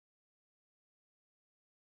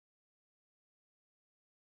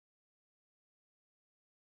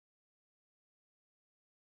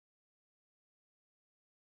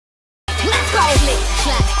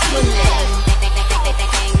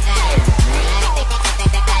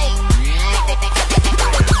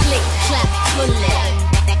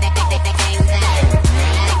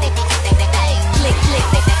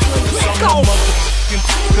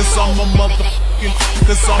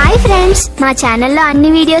Hi friends, మా ఛానల్లో అన్ని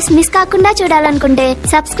వీడియోస్ మిస్ కాకుండా చూడాలనుకుంటే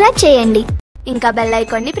సబ్స్క్రైబ్ చేయండి, ఇంకా బెల్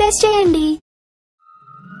ఐకాన్ ని ప్రెస్ చేయండి.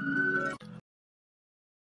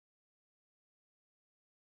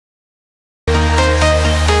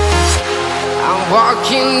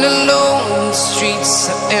 Walking alone, the streets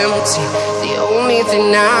are empty. The only thing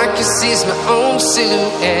I can see is my own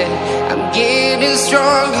silhouette. I'm getting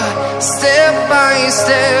stronger, step by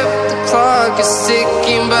step. The clock is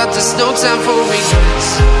ticking, but there's no time for regrets.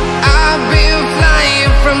 I've been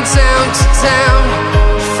flying from town to town,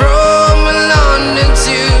 from London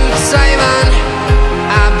to Taiwan.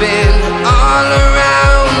 I've been all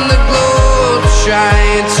around the globe,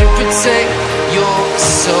 trying to protect your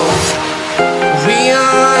soul. We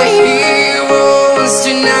are heroes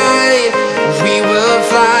tonight. We will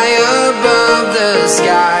fly above the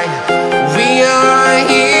sky. We are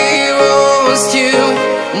heroes tonight.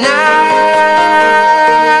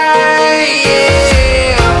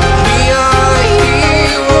 Yeah. We are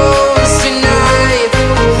heroes tonight.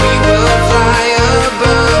 We will fly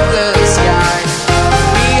above the sky.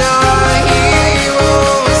 We are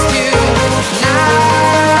heroes tonight.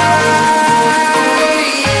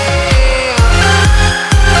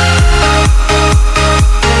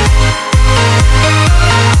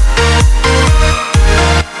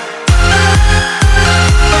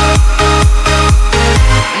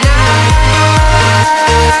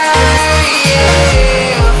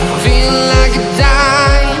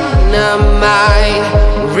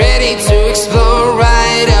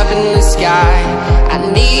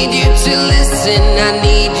 I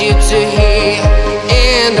need you to hear,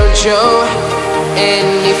 and don't show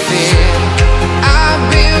any fear. I've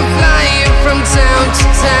been flying from town to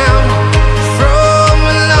town, from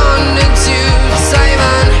London to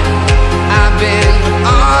Taiwan. I've been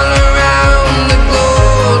all around the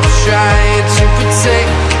globe, trying to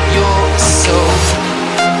protect your soul.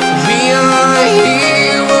 We are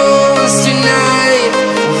heroes tonight.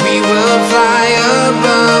 We will fly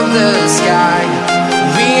above the sky.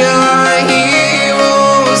 We are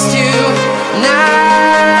heroes tonight.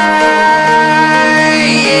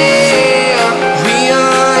 Yeah. We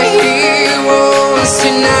are heroes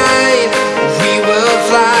tonight. We will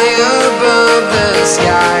fly above the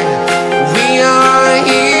sky. We are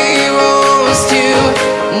heroes tonight.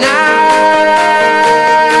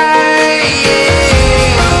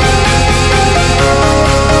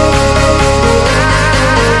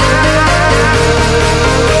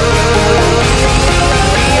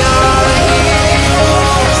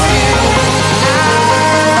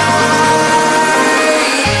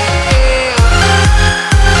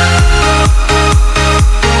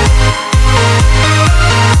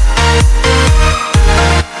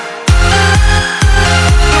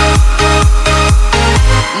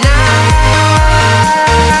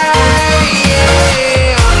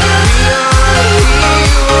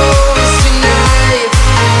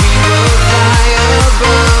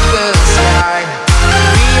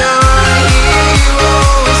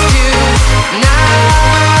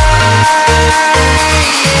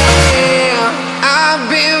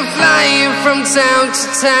 Town to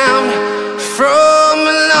town, from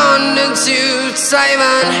London to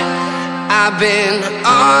Taiwan. I've been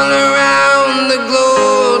all around the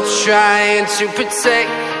globe, trying to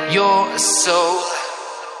protect your soul.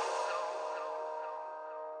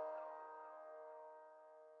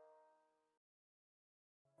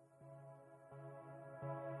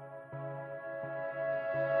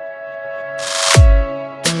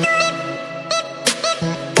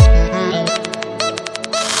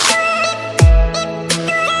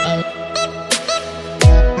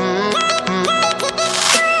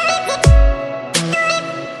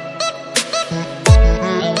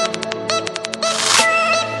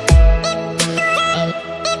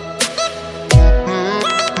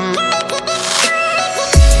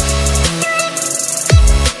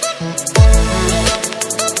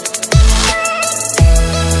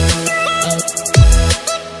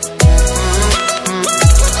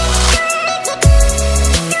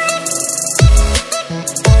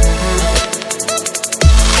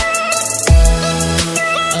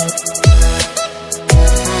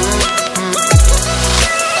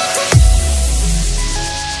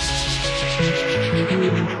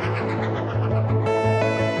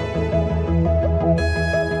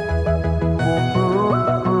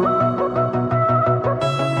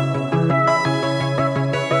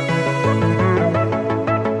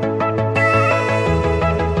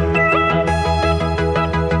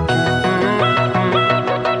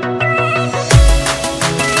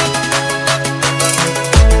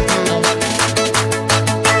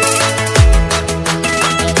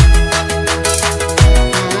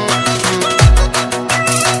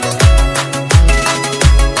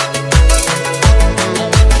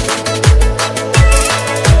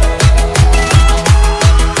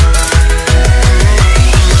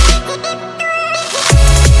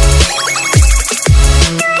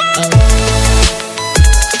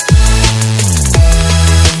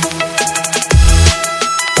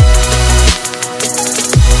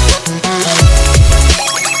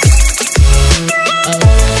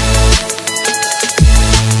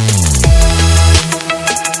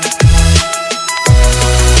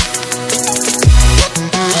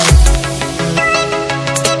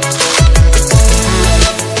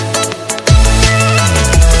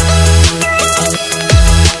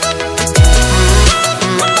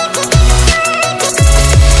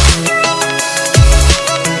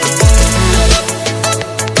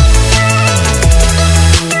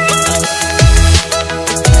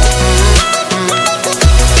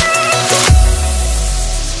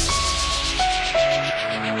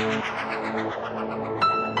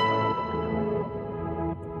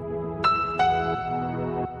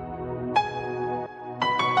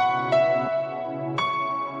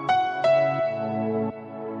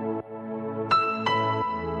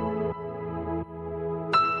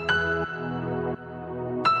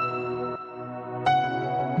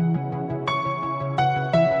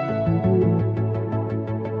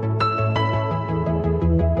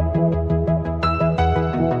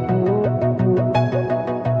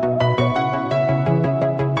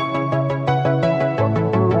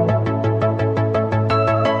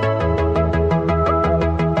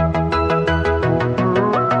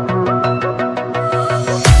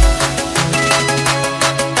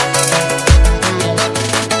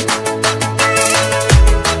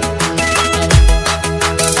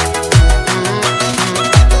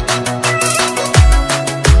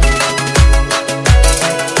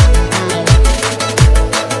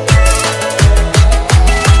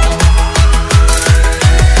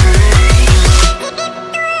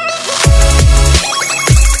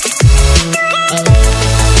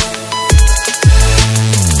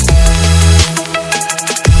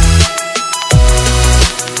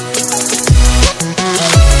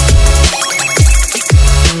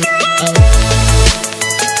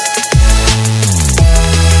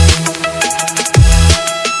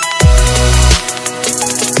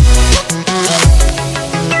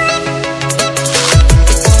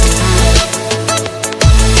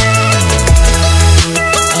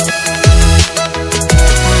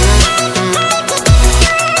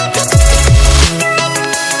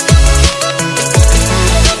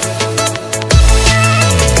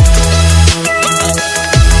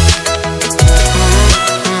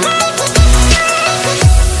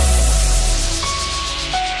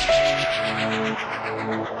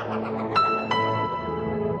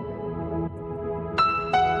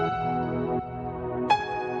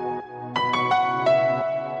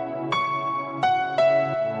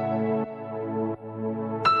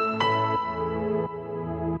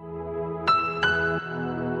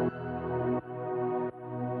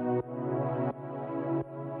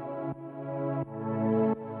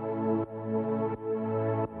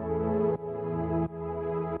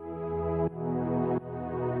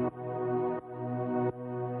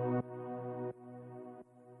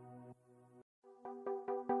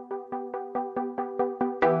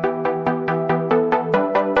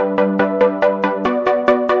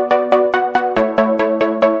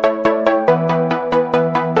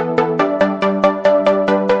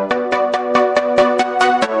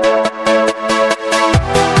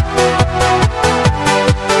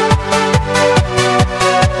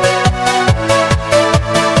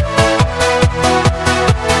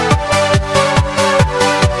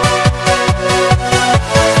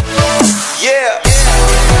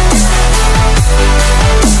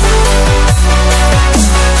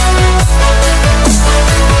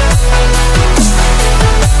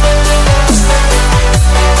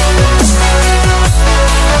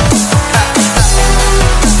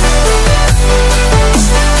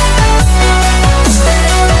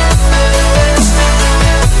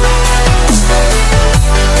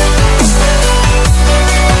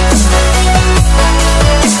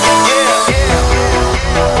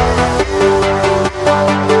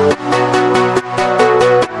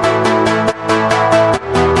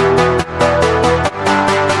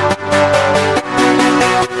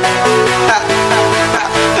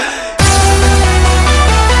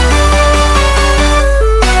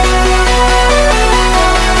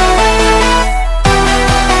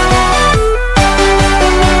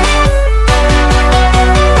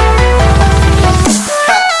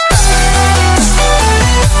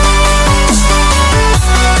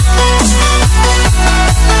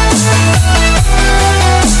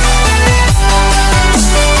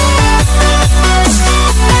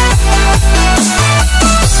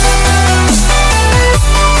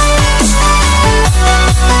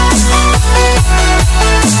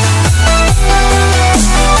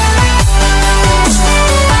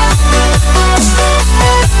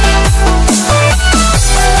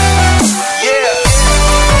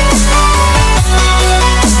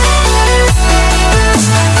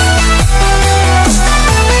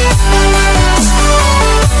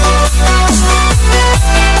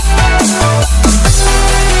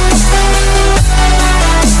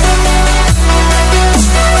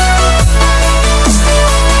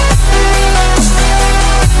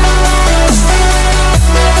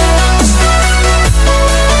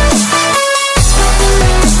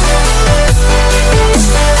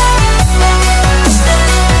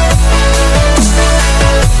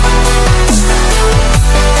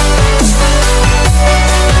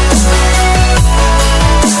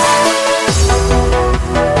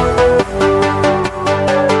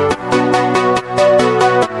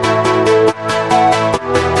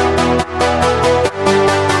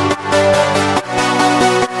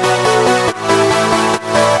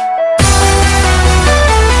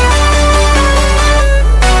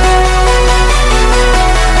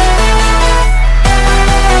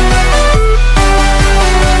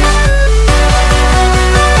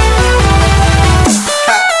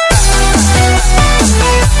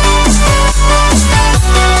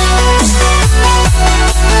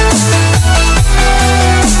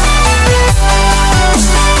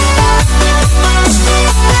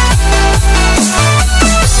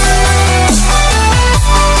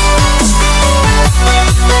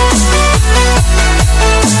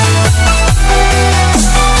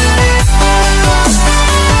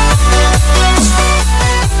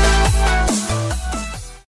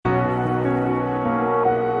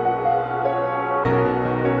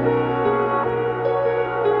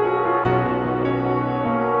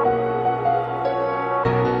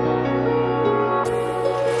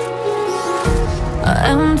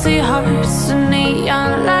 empty hearts and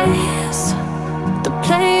neon lights, they're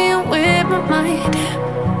playing with my mind.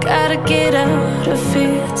 Gotta get out of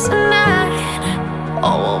here tonight. Oh,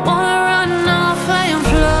 I wanna run off and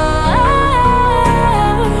fly,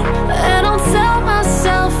 and I'll tell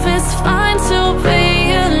myself it's fine to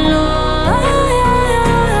be alone.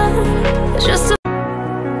 Just to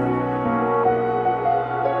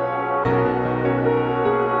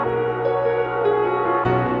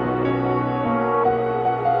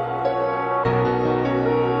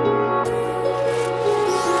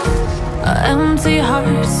empty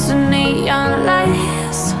hearts and neon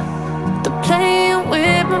lights, they're playing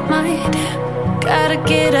with my mind. Gotta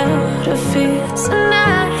get out of here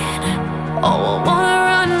tonight. Oh, I wanna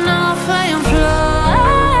run off and fly,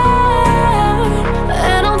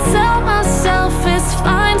 and I'll tell myself it's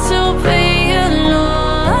fine to be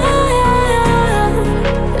alone.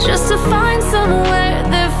 Just to find somewhere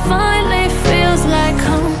that finally feels like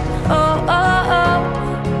home. Oh, oh, oh.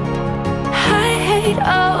 I hate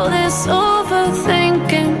all this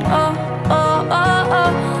overthinking. Oh, oh, oh,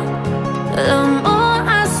 oh. The more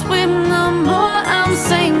I swim, the more I'm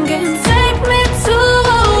sinking. Take me to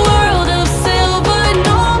a world of silver.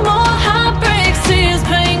 No more heartbreaks, tears,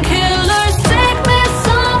 painkillers. Take me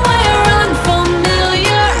somewhere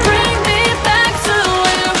unfamiliar. Bring me back to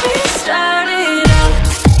where we started out.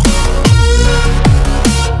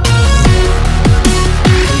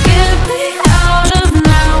 Get me out of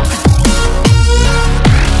now,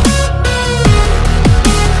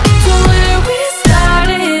 to where we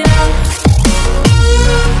started out.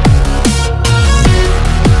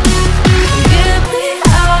 Get me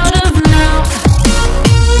out of now,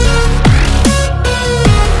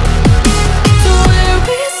 to where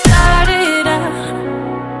we started out.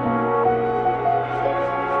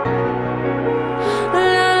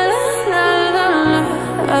 La la la la la,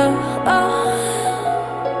 oh, oh.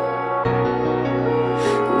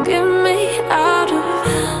 Get me out of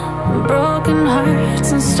broken hearts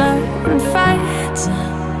and starting fights,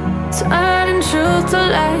 turning truth to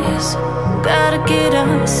lies. Gotta get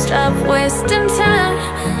up, stop wasting time.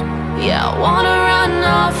 Yeah, I wanna run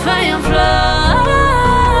off and fly,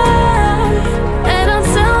 and I'll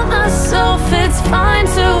tell myself it's fine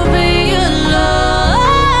to be alone.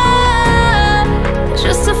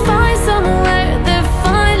 Just to find somewhere that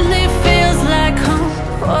finally feels like home.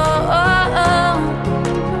 Oh, oh, oh.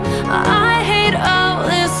 I hate all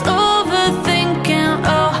this overthinking.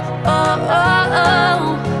 Oh, oh, oh, oh.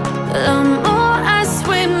 The more I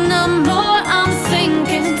swim, the more I'm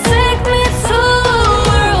sinking. Take me to a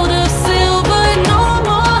world of silver. No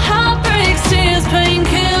more heartbreaks, tears,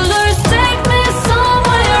 painkillers. Take me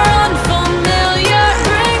somewhere unfamiliar.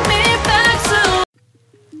 Bring me back to.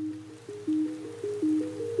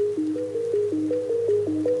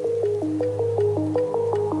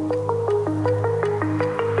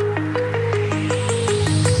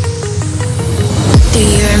 Do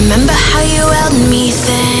you remember how you held me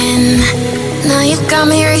then? Now you got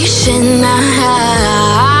me reaching out.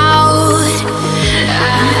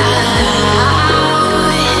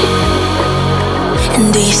 And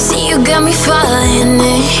do you see you got me falling in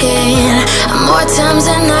more times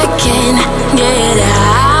than I can get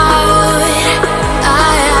out?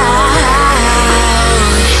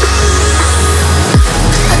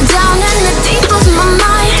 Down in the deep of my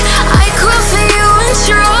mind, I crawl for you and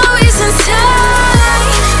you're always inside.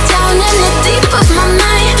 Down in the deep of my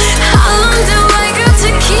mind, how long do I go to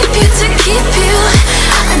keep you, to keep you?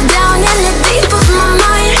 Down in the deep of my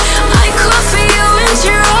mind, I crawl for you and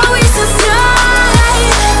you're always inside.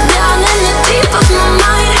 Down in the deep of my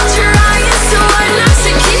mind, trying so hard not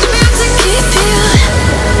to keep you, to keep you.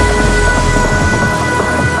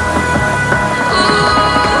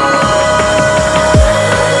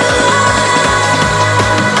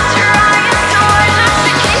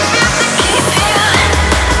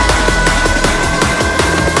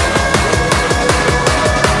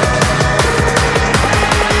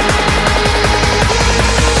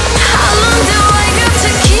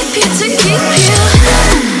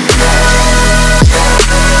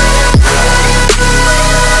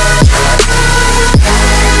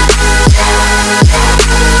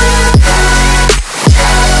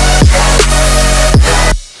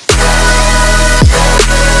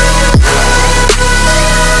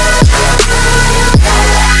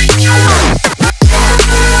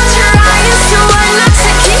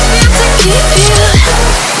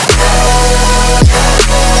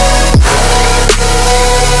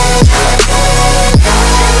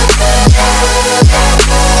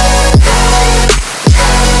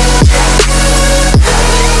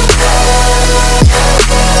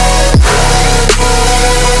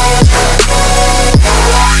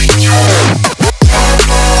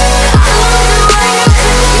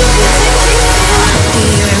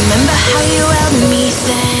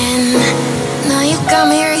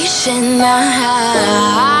 Yeah.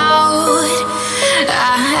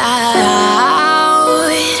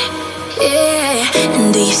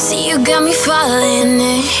 And do you see you got me falling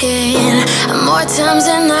in more times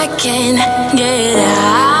than I can get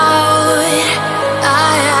out.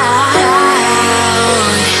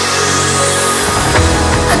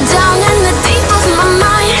 Down in the deep of my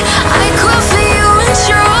mind, I crawl for you and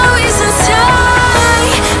you're always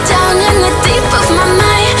inside. Down in the deep of my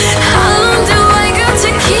mind, how long do I got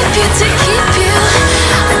to keep you, to keep you?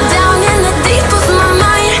 Down in the deep of my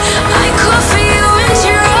mind, I crawl for you and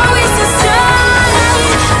you're always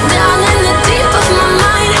inside. Down in the deep of my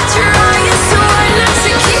mind, trying so hard not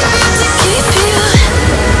to keep you, to keep you.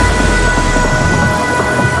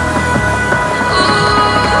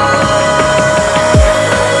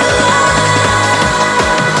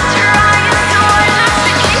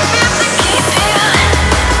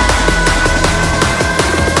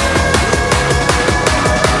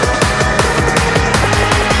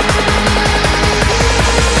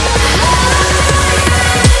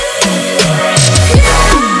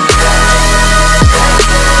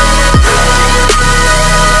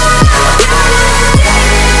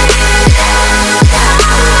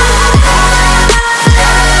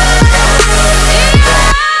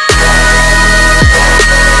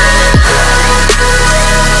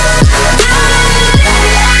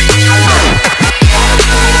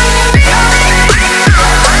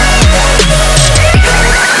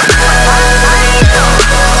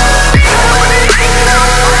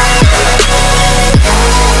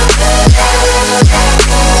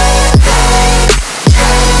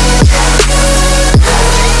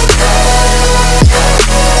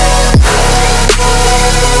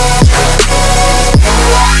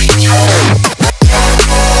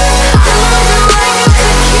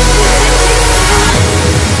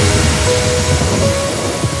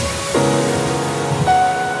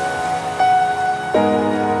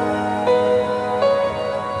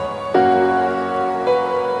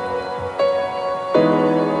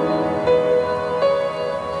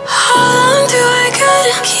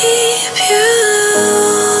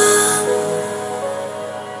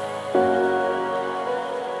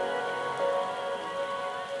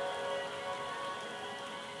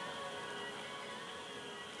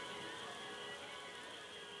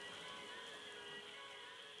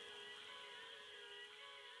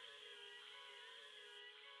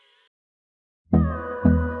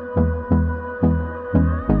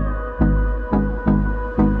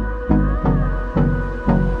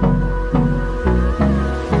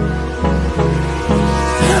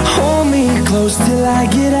 Close till I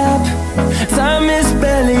get up. Time is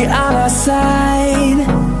barely on our side.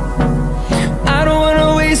 I don't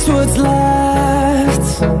wanna waste what's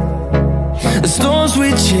left. The storms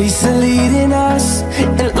we chase are leading us,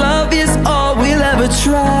 and love is all we'll ever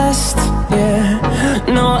trust. Yeah,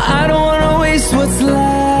 no, I don't wanna waste what's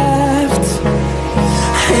left.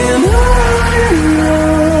 And on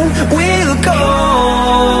we'll go,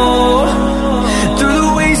 through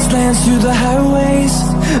the wastelands, through the highways,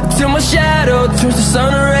 till my shadow turns to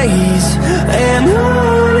sun rays. And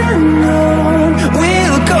on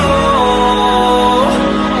we'll go,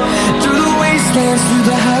 through the wastelands, through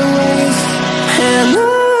the highways, and on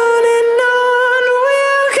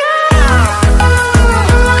we'll go.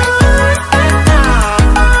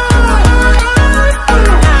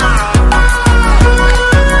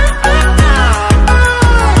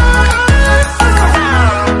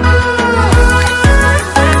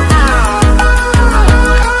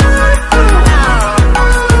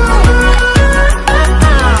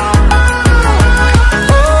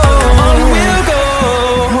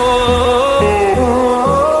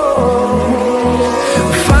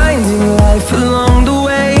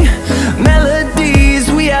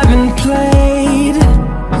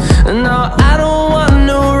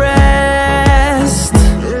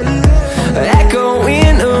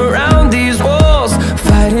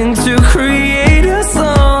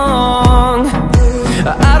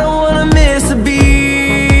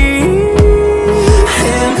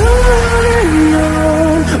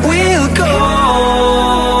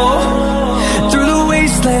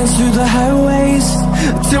 Through the highways,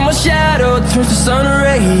 till my shadow turns to sun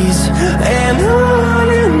rays. And on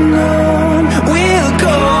we'll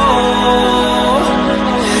go,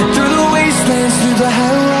 through the wastelands, through the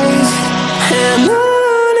highways, and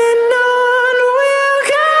on we'll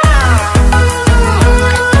go.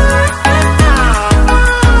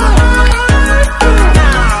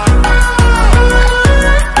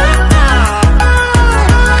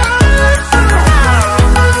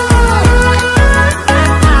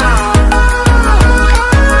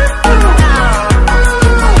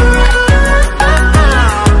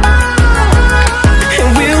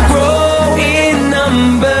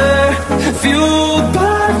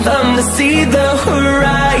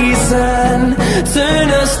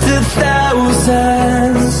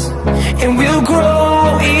 and we'll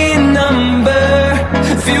grow in number,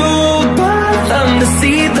 fueled by them to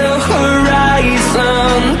see the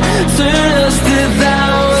horizon, turn us to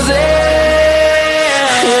thousands.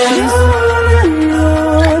 And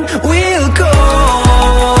on we'll go,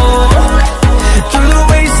 through the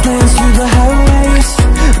wastelands, through the highways,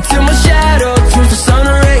 till my shadow turns to sun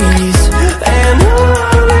rays. And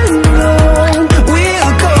on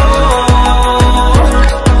we'll go,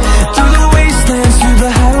 through the wastelands, through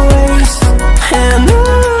the highways. And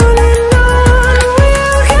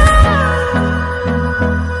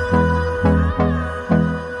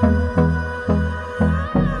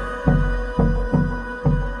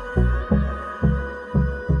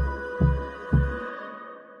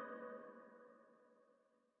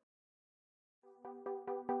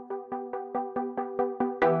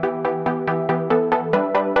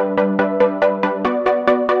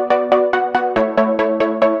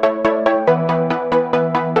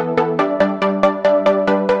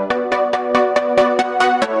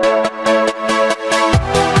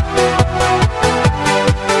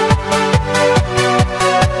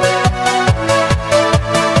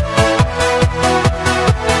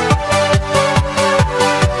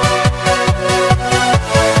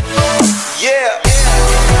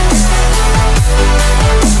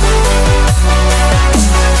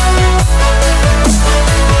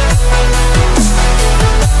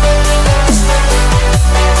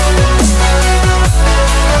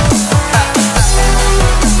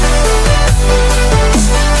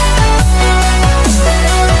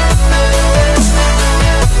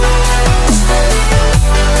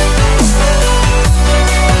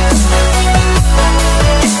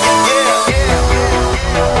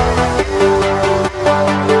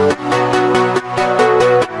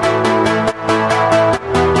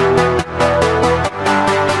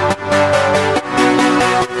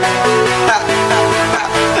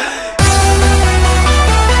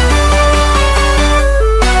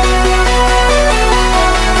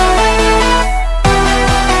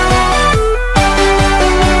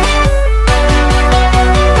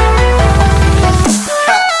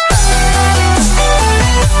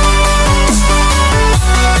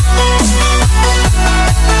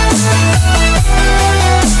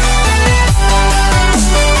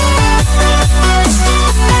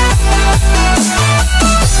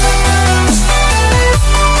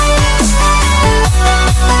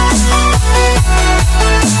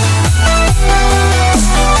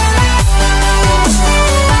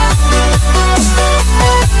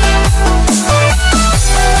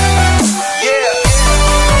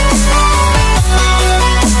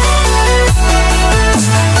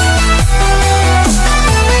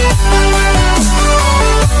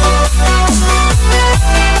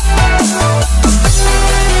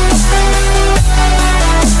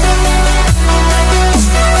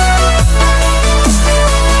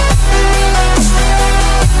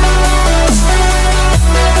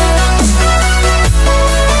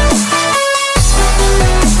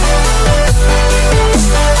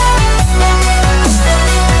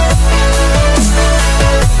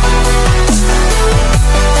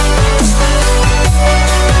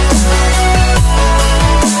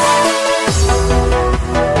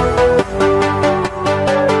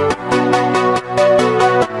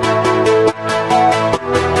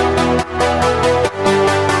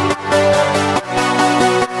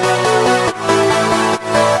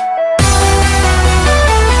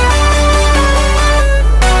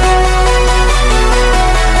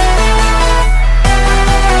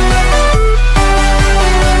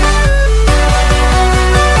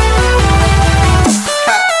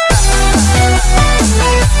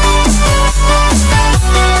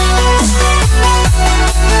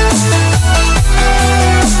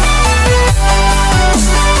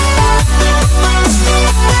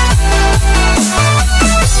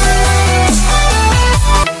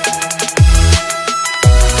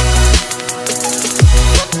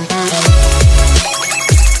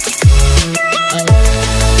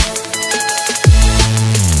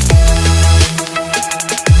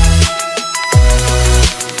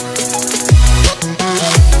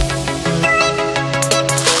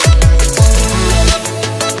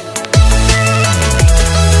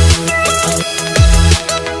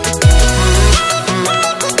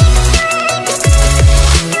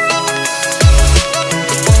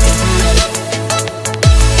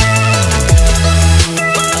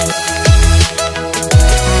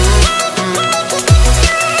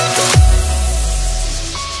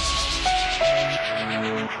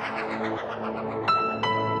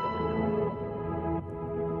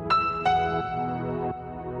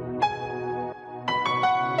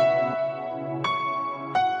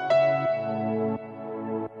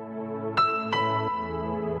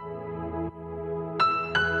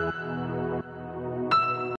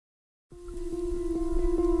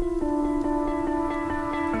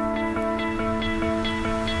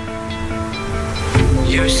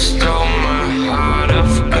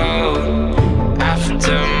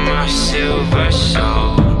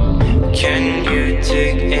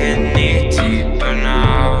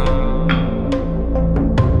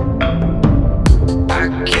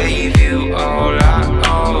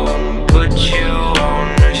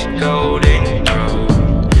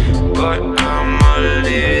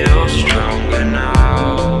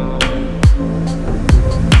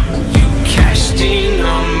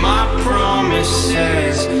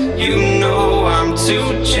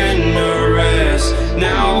too generous.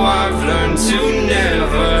 Now I've learned to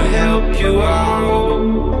never help you out.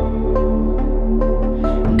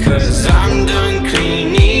 'Cause I'm done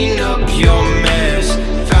cleaning up your mess.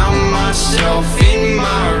 Found myself in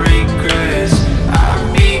my regrets. I've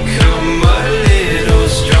become a little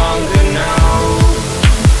stronger now.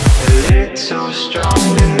 A little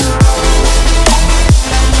stronger now.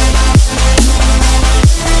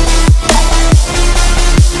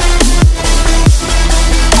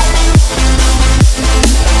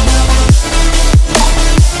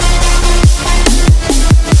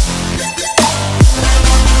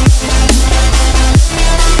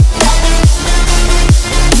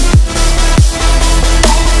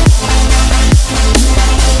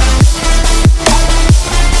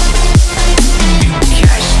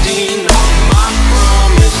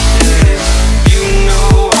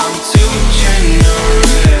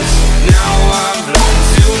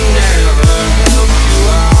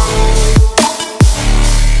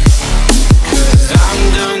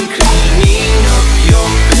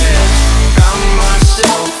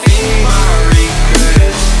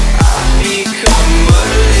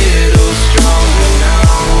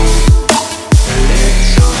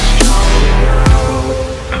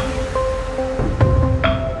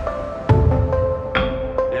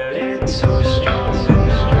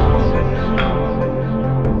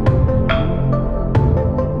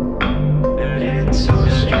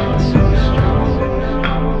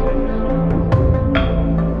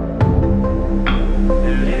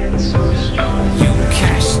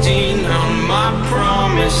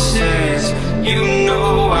 You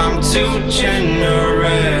know I'm too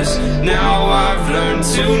generous. Now I've learned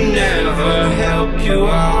to never help you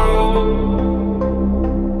out.